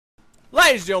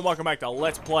Ladies and gentlemen, welcome back to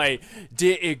Let's Play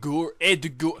The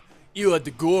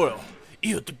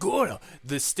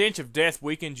stench of death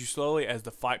weakens you slowly as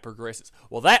the fight progresses.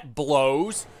 Well, that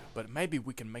blows, but maybe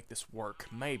we can make this work.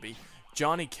 Maybe.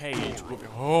 Johnny Cage will be...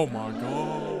 Oh my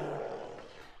god.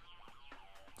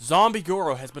 Zombie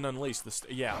Goro has been unleashed.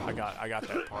 Yeah, I got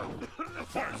that part.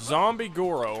 Zombie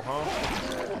Goro, huh?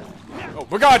 Oh,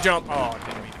 my god, jump! Oh, I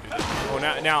didn't mean to do that. Oh,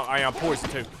 now I am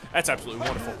poisoned too. That's absolutely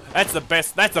wonderful. That's the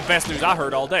best news I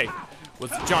heard all day.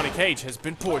 Was Johnny Cage has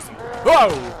been poisoned. Whoa!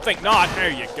 Think not.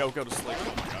 There you go. Go to sleep.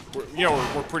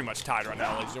 We're pretty much tied right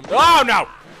now, ladies and gentlemen. Oh no!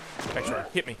 Make sure.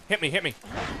 Hit me. Come on.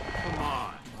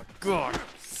 Oh, my god.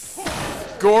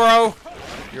 Goro,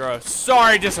 you're a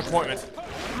sorry disappointment.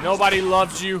 Nobody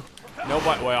loves you.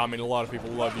 Nobody. Well, I mean, a lot of people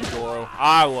love you, Goro.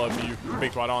 I love you. To be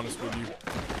quite honest with you,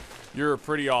 you're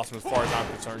pretty awesome as far as I'm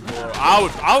concerned, Goro.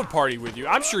 I would party with you.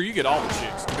 I'm sure you get all the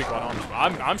chicks. To be quite honest,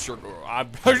 I'm sure Goro.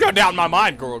 There's no doubt in my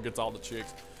mind, Goro gets all the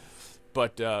chicks.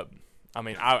 But I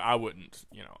mean, I wouldn't.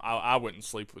 I wouldn't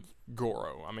sleep with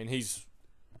Goro. I mean, he's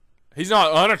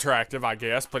not unattractive, I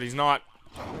guess, but he's not.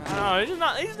 He's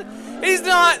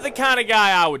not the kind of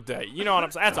guy I would date. You know what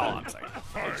I'm saying? That's all I'm saying.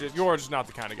 You're just not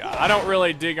the kind of guy. I don't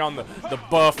really dig on the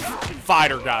buff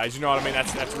fighter guys. You know what I mean?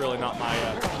 That's really not my.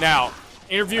 Now,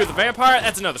 Interview with the Vampire.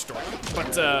 That's another story.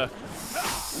 But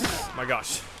my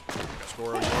gosh,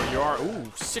 Goro, you are.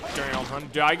 Ooh, sit down, honey.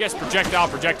 I guess projectile.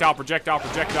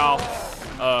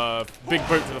 Big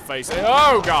boot to the face.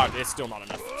 Oh god, it's still not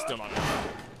enough. Still not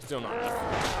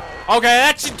enough. Okay,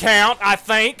 that should count. I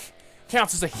think.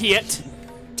 Counts as a hit.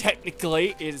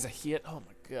 Technically, it is a hit. Oh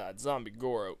my god, Zombie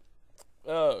Goro.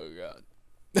 Oh god.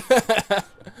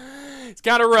 It's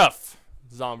kind of rough,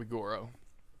 Zombie Goro.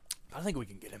 I think we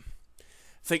can get him. I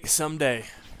think someday,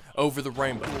 over the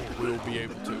rainbow, we'll be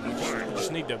able to. We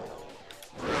just need to...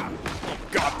 Oh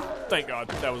god, thank god.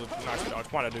 That was a nice dodge.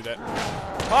 Why'd I do that?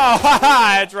 Oh,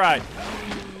 haha, that's right.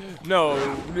 No.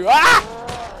 Ah!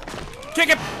 Kick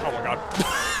him! Oh my god.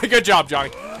 Good job,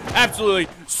 Johnny. Absolutely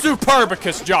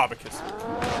superbicus jobicus.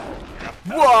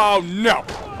 Whoa, no.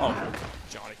 Oh,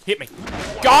 Johnny, hit me.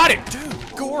 Got him,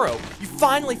 dude. Goro, you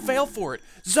finally fell for it.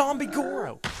 Zombie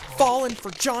Goro, falling for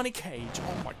Johnny Cage.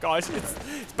 Oh my gosh, it's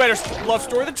better love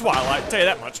story than Twilight. I'll tell you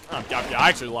that much. I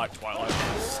actually like Twilight.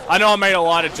 I know I made a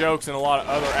lot of jokes in a lot of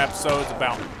other episodes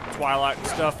about Twilight and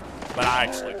stuff, but I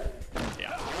actually,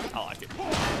 yeah, I like it.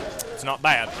 It's not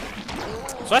bad.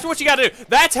 So that's what you gotta do.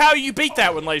 That's how you beat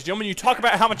that one, ladies and gentlemen. You talk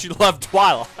about how much you love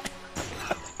Twilight.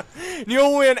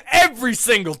 You'll win every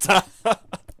single time.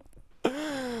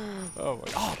 Oh my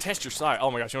god. Oh, test your sight. Oh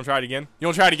my gosh, you wanna try it again? You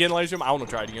wanna try it again, ladies and gentlemen? I wanna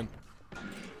try it again.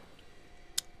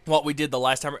 What we did the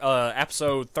last time,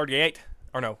 episode 38,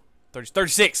 or no,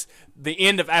 36. The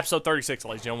end of episode 36,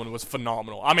 ladies and gentlemen, was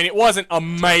phenomenal. I mean, it wasn't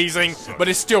amazing, but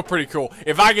it's still pretty cool.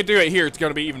 If I could do it here, it's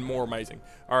gonna be even more amazing.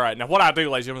 Alright, now what I do,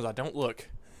 ladies and gentlemen, is I don't look.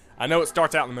 I know it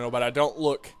starts out in the middle, but I don't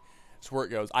look. That's where it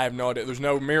goes. I have no idea. There's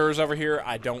no mirrors over here.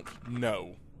 I don't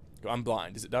know. I'm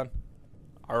blind. Is it done?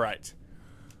 Alright.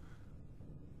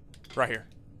 Right here.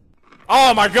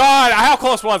 Oh my god! How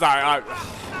close was I?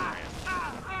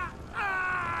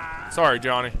 Sorry,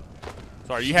 Johnny.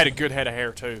 Sorry, you had a good head of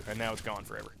hair too, and now it's gone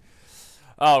forever.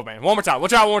 Oh man, one more time. We'll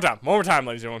try one more time. One more time,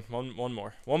 ladies and gentlemen. One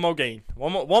more. One more game.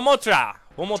 One more try.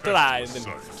 One more try, and then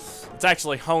let's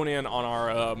actually hone in on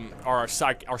our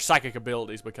psychic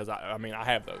abilities, because I mean I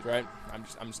have those, right? I'm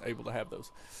just able to have those.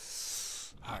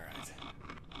 All right.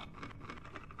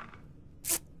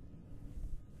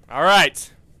 All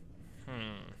right.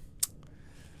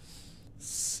 Let's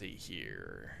see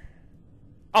here.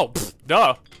 Oh, pfft,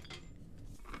 duh.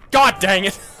 God dang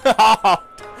it.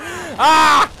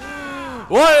 Ah!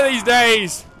 One of these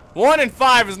days, 1 in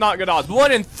 5 is not good odds.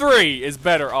 1 in 3 is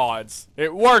better odds.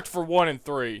 It worked for 1 in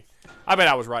 3. I bet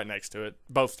I was right next to it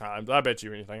both times. I bet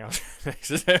you anything I was next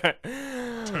to it.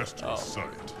 Test your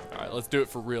sight. Alright, let's do it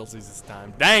for realsies this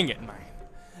time. Dang it, man.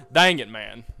 Dang it,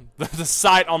 man. The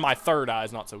sight on my third eye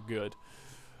is not so good.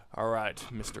 Alright,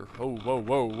 Mr. Oh,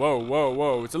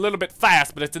 whoa. It's a little bit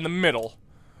fast, but it's in the middle.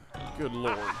 Good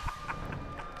lord.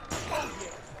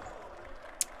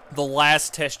 The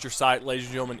last test your sight, ladies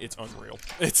and gentlemen, it's unreal.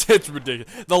 It's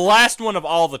ridiculous. The last one of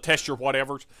all the test your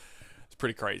whatevers, it's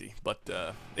pretty crazy.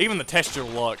 But even the test your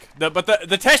luck,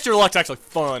 the test your luck's actually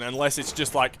fun, unless it's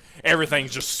just like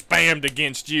everything's just spammed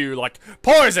against you, like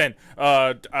poison,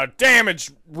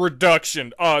 damage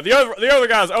reduction, the other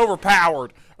guy's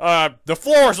overpowered, the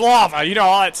floor's lava, you know,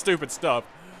 all that stupid stuff.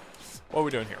 What are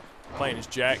we doing here? Playing as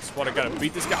Jax. What, I gotta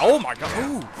beat this guy? Oh my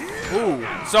god. Ooh.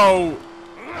 So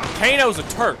Kano's a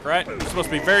Turk, right? He's supposed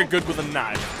to be very good with a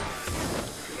knife.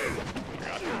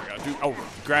 Oh,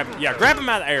 grab him. Yeah, grab him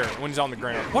out of the air when he's on the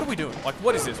ground. What are we doing? Like,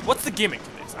 what is this? What's the gimmick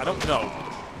to this? I don't know.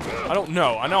 I don't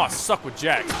know. I know I suck with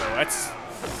Jax, though.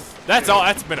 That's all.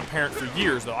 That's been apparent for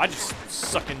years, though. I just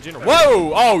suck in general.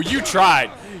 Whoa! Oh, you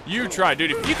tried. You tried,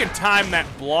 dude. If you can time that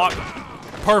block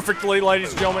perfectly, ladies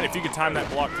and gentlemen, if you can time that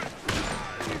block,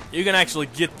 you can actually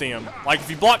get them. Like, if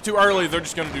you block too early, they're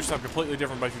just going to do something completely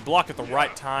different. But if you block at the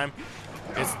right time,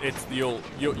 you'll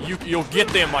get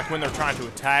them like when they're trying to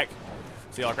attack.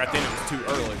 See, like right then it was too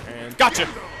early. And gotcha!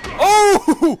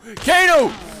 Oh!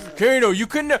 Kano! Kano,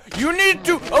 you need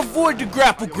to avoid the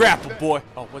grapple, boy.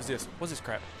 Oh, what's this? What's this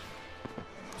crap?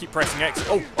 Keep pressing X.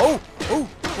 Oh, oh, oh,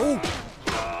 oh.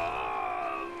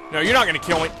 No, you're not gonna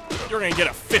kill me. You're gonna get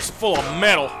a fist full of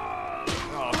metal.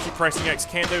 Oh, keep pressing X.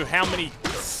 Can't do how many?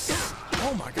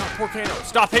 Oh my God, poor Kano.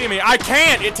 Stop hitting me. I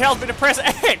can't. It tells me to press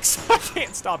X. I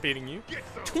can't stop hitting you.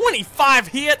 25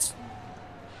 hits.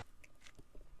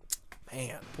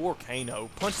 Man, poor Kano.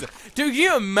 Punch the. Dude,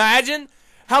 you imagine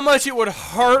how much it would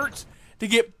hurt to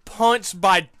get punched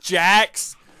by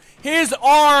Jax? His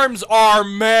arms are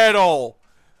metal.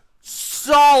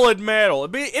 Solid metal.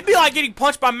 It'd be like getting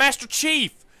punched by Master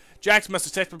Chief. Jax must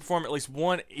successfully perform at least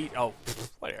one oh,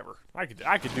 whatever. I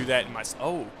could do that in my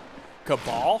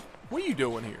Cabal? What are you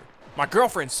doing here? My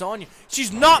girlfriend Sonya.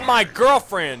 She's not my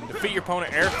girlfriend. Defeat your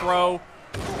opponent, air throw.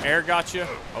 Air got you.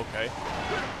 Okay.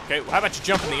 Okay, well, how about you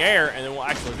jump in the air and then we'll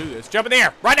actually do this. Jump in the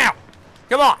air right now.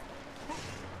 Come on.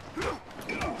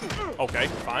 Okay,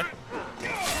 fine.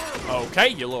 Okay,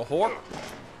 you little whore.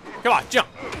 Come on, jump.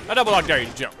 I double dog dare you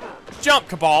to jump. Jump,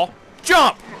 Cabal.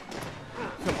 Jump!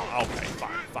 Come on, okay,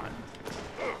 fine, fine.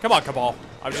 Come on, Cabal.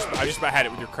 I just about had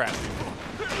it with your crap, dude.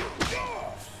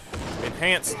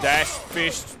 Enhance, dash,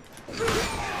 fish.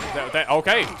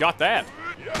 Okay, got that.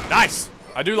 Nice.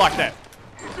 I do like that.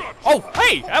 Oh,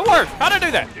 hey, that worked. How'd I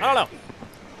do that? I don't know.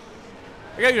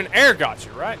 I got you an air gotcha,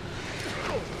 right?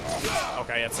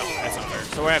 Okay, that's not fair.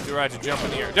 So we have to jump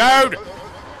in the air. Dude!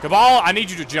 Cabal, I need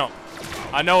you to jump.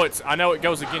 I know it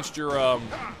goes against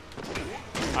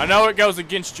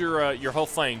your your whole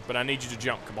thing, but I need you to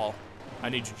jump, Cabal. I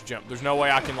need you to jump. There's no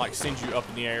way I can like send you up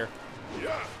in the air.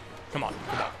 Come on,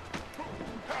 come on.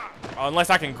 Unless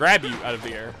I can grab you out of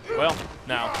the air. Well,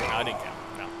 no, I didn't count.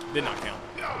 No, did not count.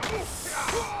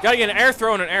 Gotta get an air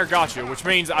throw and an air gotcha, which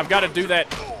means I've got to do that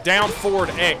down forward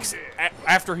X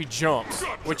after he jumps,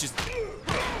 which is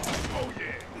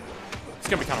it's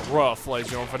gonna be kind of rough, ladies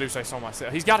and gentlemen, if I do say so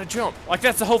myself. He's got to jump. Like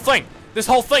that's the whole thing. This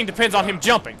whole thing depends on him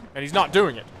jumping, and he's not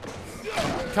doing it.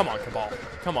 Come on, Cabal.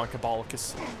 Come on,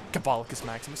 Cabalicus. Cabalicus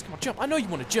Maximus. Come on, jump. I know you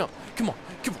want to jump. Come on,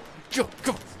 come on. Jump,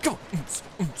 come on, come on.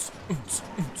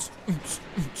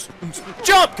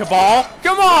 Jump, Cabal!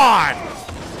 Come on!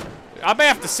 I may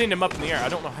have to send him up in the air. I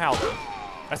don't know how, though.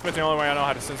 That's about the only way I know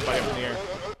how to send somebody up in the air.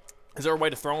 Is there a way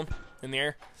to throw him in the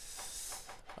air?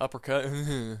 Uppercut?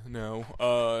 No.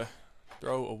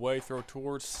 Throw away, throw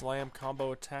towards, slam,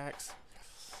 combo attacks.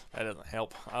 That doesn't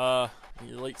help.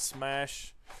 Elite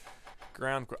smash.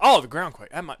 Ground quake. Oh, the ground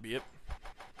quake. That might be it.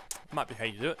 Might be how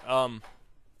you do it.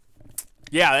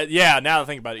 Yeah, now that I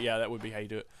think about it, yeah, that would be how you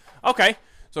do it. Okay,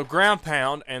 so ground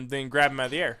pound and then grab him out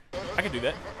of the air. I can do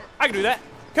that. I can do that.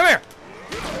 Come here.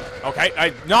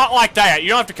 Okay, not like that. You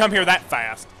don't have to come here that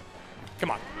fast.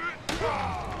 Come on.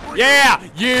 Yeah,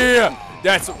 yeah.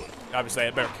 That's, obviously,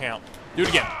 it better count. Do it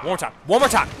again. One more time. One more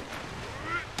time.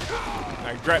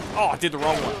 I grab, oh, I did the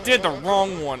wrong one. Did the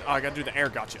wrong one. Oh, I gotta do the air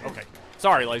gotcha. Okay.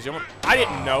 Sorry, ladies and gentlemen. I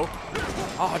didn't know.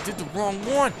 Oh, I did the wrong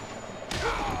one.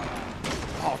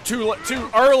 Oh, too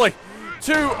early.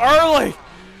 Too early.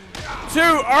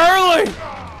 Too early.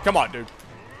 Come on, dude.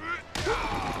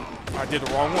 I did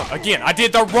the wrong one. Again, I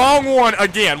did the wrong one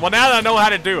again. Well, now that I know how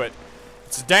to do it.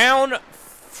 It's down. Oh,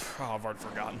 I've already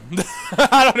forgotten.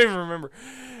 I don't even remember.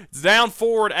 It's down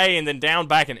forward A and then down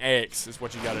back in X is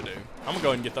what you got to do. I'm going to go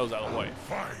ahead and get those out of the way.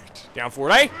 Down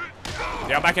forward A.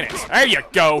 Down back in X. There you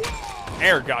go.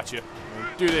 Air got you.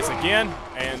 Do this again.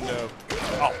 And,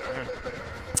 oh.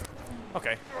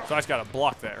 Okay. So I just got to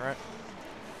block that, right?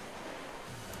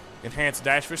 Enhance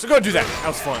dash fish. So go do that. That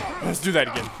was fun. Let's do that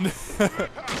again.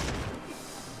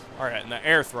 Alright, and the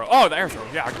air throw. Oh, the air throw.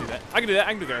 Yeah, I can do that. I can do that.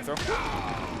 I can do the air throw.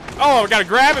 Oh, I got to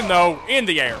grab him, though, in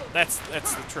the air. That's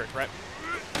the trick, right?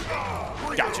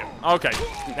 Gotcha. Okay.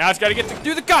 Now I just got to get to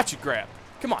do the gotcha grab.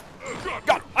 Come on.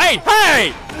 Got him. Hey,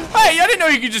 hey! Hey, I didn't know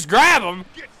you could just grab him.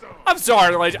 I'm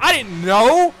sorry, ladies. I didn't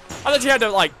know. I thought you had to,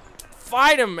 like,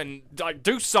 fight him and, like,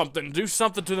 do something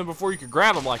to them before you could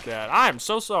grab him like that. I am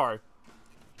so sorry.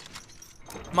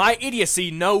 My idiocy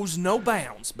knows no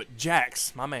bounds, but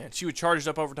Jax, my man, she would charge us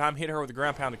up over time, hit her with a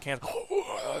ground pound to cancel. So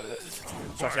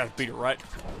I just got to beat her, right?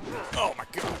 Oh my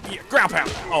god, yeah, ground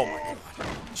pound. Oh my god.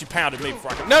 She pounded me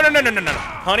before I could. No, no, no, no, no, no, no.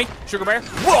 Honey, sugar bear.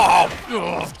 Whoa!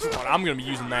 Ugh, God, I'm gonna be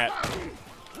using that.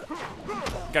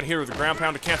 Gotta hit her with the ground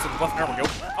pound to cancel the buff. There we go.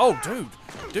 Oh, dude.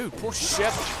 Dude, poor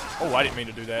shit. Oh, I didn't mean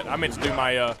to do that. I meant to do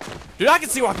my, Dude, I can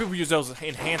see why people use those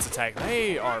enhanced attacks.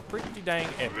 They are pretty dang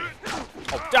epic.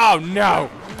 Oh, no.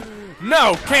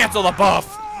 No, cancel the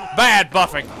buff. Bad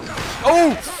buffing.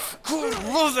 Oh, God,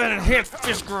 I love that enhanced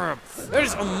fist grab. That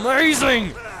is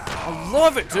amazing. I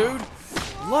love it, dude.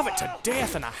 Love it to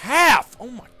death and a half. Oh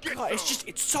my God,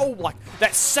 it's so like,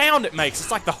 that sound it makes,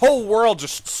 it's like the whole world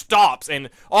just stops and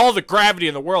all the gravity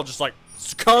in the world just like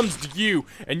comes to you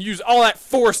and use all that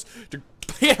force to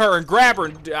hit her and grab her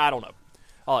and, I don't know.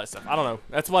 All that stuff, I don't know.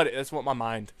 That's what my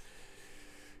mind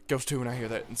goes to when I hear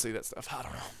that and see that stuff. I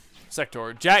don't know.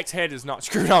 Sector, Jack's head is not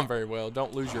screwed on very well.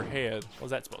 Don't lose your head. What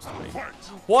was that supposed to mean?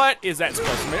 What is that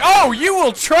supposed to mean? Oh, you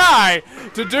will try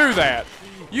to do that.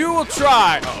 You will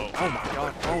try. Uh-oh. Oh my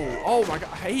God. Oh my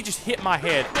God. He just hit my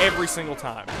head every single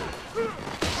time.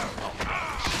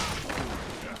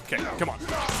 Okay, come on.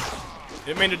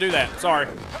 Didn't mean to do that. Sorry.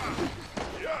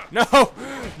 No.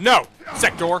 No.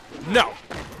 Sector. No.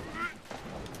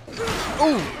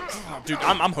 Ooh. Oh, dude,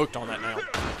 I'm hooked on that now.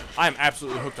 I am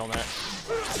absolutely hooked on that.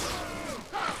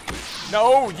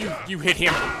 No, you hit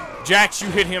him. Jax, you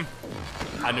hit him.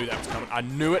 I knew that was coming. I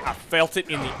knew it. I felt it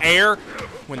in the air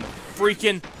when the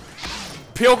freaking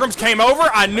pilgrims came over.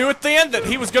 I knew it then that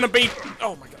he was going to be...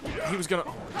 Oh, my God. He was going to...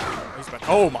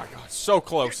 Oh, my God. So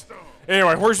close.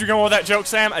 Anyway, where's you going with that joke,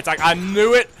 Sam? It's like, I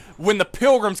knew it when the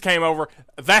pilgrims came over.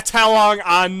 That's how long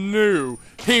I knew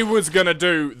he was going to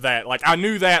do that. Like, I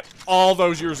knew that all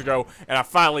those years ago, and I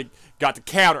finally got the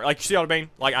counter. Like, you see what I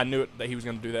mean? Like, I knew it that he was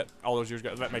going to do that all those years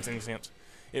ago. If that makes any sense.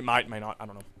 It might, may not. I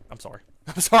don't know. I'm sorry.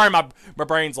 I'm sorry, my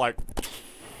brain's like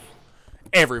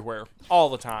everywhere all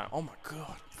the time. Oh my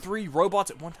God. 3 robots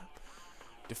at one time.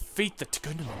 Defeat the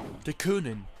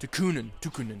Tukunin.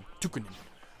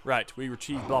 Right, we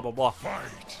achieved blah blah blah.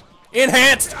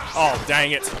 Enhanced! Oh,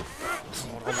 dang it.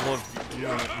 God, I love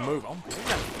doing that move. Oh,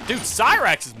 dude,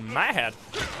 Cyrax is mad.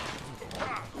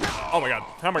 Oh my God.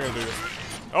 How am I gonna do this?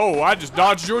 Oh, I just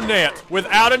dodged your net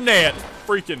without a net.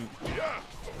 Freaking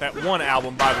that one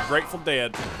album by the Grateful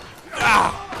Dead.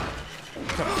 Ah!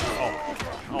 Come on.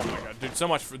 Oh my God, dude, so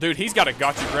much for... Dude, he's got a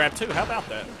gotcha grab too. How about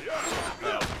that? Oh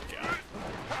my God.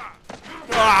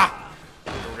 Ah!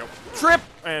 There we go. Trip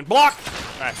and block.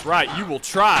 That's right, you will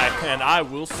try and I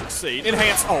will succeed.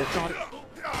 Enhance. Oh God.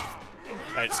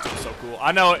 That's still so cool.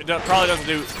 I know it probably doesn't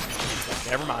do...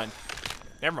 Never mind.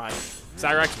 Never mind.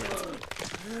 Cyrax wins.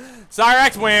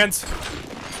 Cyrax wins.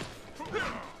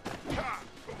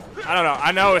 I don't know.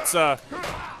 I know it's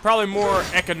probably more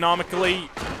economically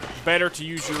better to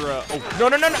use your oh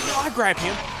no. I grabbed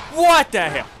him. What the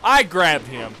hell? I grabbed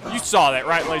him. You saw that,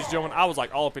 right, ladies and gentlemen? I was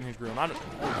like all up in his grill. I get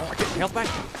my health back.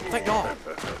 Thank God.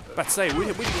 About to say we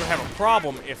would have a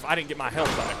problem if I didn't get my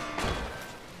health back.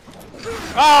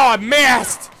 Oh, I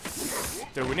missed.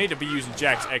 Dude, we need to be using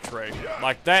Jack's X-ray.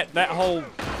 Like that whole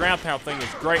ground pound thing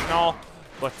is great and all,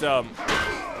 but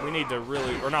we need to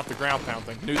really, or not the ground pound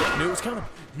thing. Knew it was coming.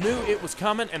 Knew it was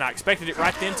coming, and I expected it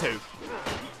right then too.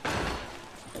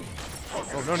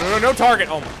 Oh no target!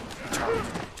 Oh my!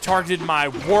 Targeted my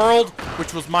world,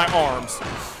 which was my arms.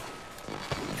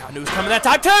 I knew it was coming that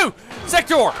time too.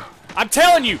 Sector, I'm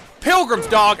telling you, Pilgrims,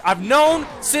 dog. I've known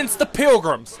since the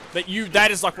Pilgrims that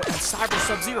is like what Cyber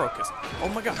Sub-Zero kiss. Oh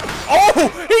my God! Oh,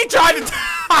 he tried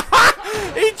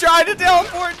to he tried to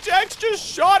teleport. Jax just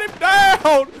shot him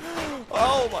down.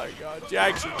 Oh my God,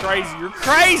 Jax, you're crazy. You're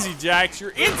crazy, Jax.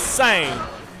 You're insane.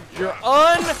 You're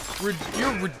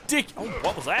ridiculous. Oh,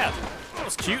 what was that? That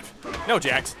was cute. No,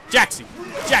 Jax. Jaxie.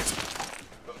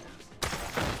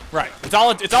 Right. It's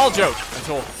all a joke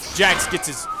until Jax gets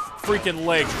his freaking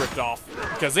legs ripped off,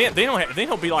 because then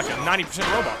he'll be like a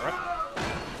 90% robot, right?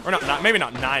 Or not, maybe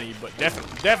not 90, but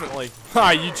definitely.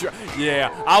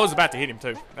 Yeah, I was about to hit him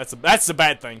too. That's the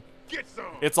bad thing.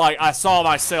 It's like I saw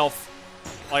myself,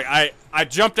 like I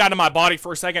jumped out of my body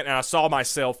for a second and I saw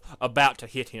myself about to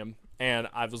hit him, and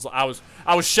I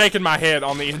was shaking my head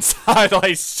on the inside.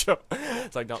 Like, it's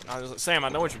like, Sam, I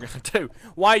know what you're gonna do.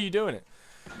 Why are you doing it?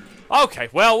 Okay,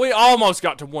 well, we almost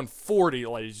got to 140,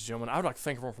 ladies and gentlemen. I would like to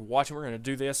thank everyone for watching. We're going to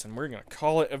do this, and we're going to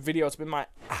call it a video. It's been my...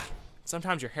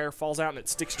 sometimes your hair falls out and it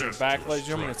sticks to your back, ladies and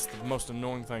gentlemen. It's the most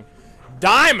annoying thing.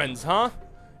 Diamonds, huh?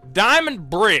 Diamond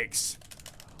bricks.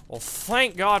 Well,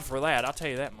 thank God for that. I'll tell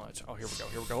you that much. Oh, here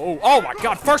we go. Oh my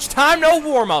God, first time no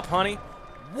warm-up, honey.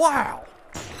 Wow.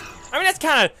 I mean, that's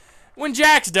kind of... When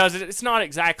Jax does it, it's not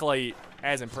exactly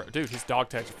as impressive. Dude, his dog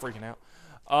tags are freaking out.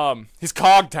 His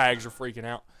cog tags are freaking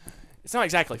out. It's not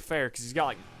exactly fair because he's got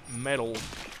like metal,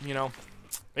 you know.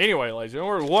 Anyway, ladies and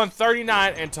gentlemen, we're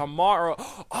 139, and tomorrow.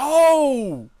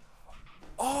 Oh!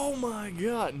 Oh my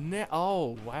God!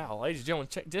 Oh wow, ladies and gentlemen,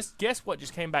 just guess what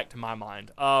just came back to my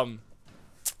mind.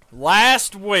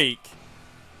 Last week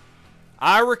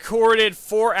I recorded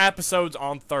 4 episodes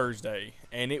on Thursday,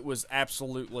 and it was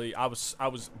absolutely. I was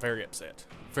very upset,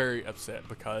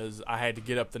 because I had to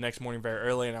get up the next morning very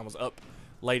early, and I was up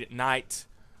late at night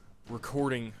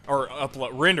recording or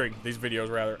rendering these videos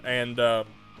rather, and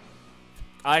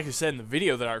I actually said in the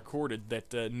video that I recorded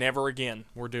that never again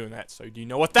we're doing that. So do you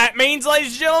know what that means,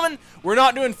 ladies and gentlemen? We're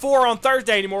not doing 4 on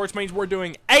Thursday anymore, which means we're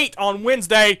doing 8 on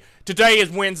Wednesday. Today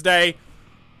is Wednesday.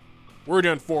 We're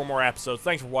doing 4 more episodes.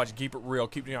 Thanks for watching. Keep it real.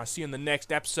 Keep it real. I'll see you in the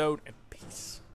next episode, and peace.